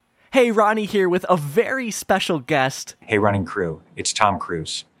Hey, Ronnie here with a very special guest. Hey, running crew, it's Tom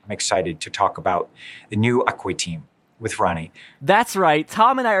Cruise. I'm excited to talk about the new Aqua team with Ronnie. That's right,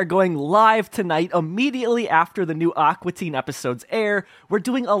 Tom and I are going live tonight immediately after the new Aqua Teen episodes air. We're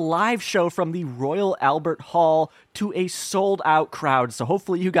doing a live show from the Royal Albert Hall to a sold-out crowd, so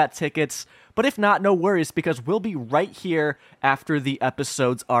hopefully you got tickets. But if not, no worries, because we'll be right here after the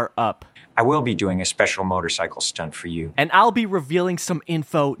episodes are up. I will be doing a special motorcycle stunt for you. And I'll be revealing some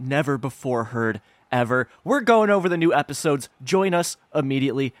info never before heard ever. We're going over the new episodes. Join us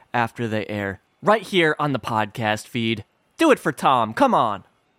immediately after they air, right here on the podcast feed. Do it for Tom. Come on.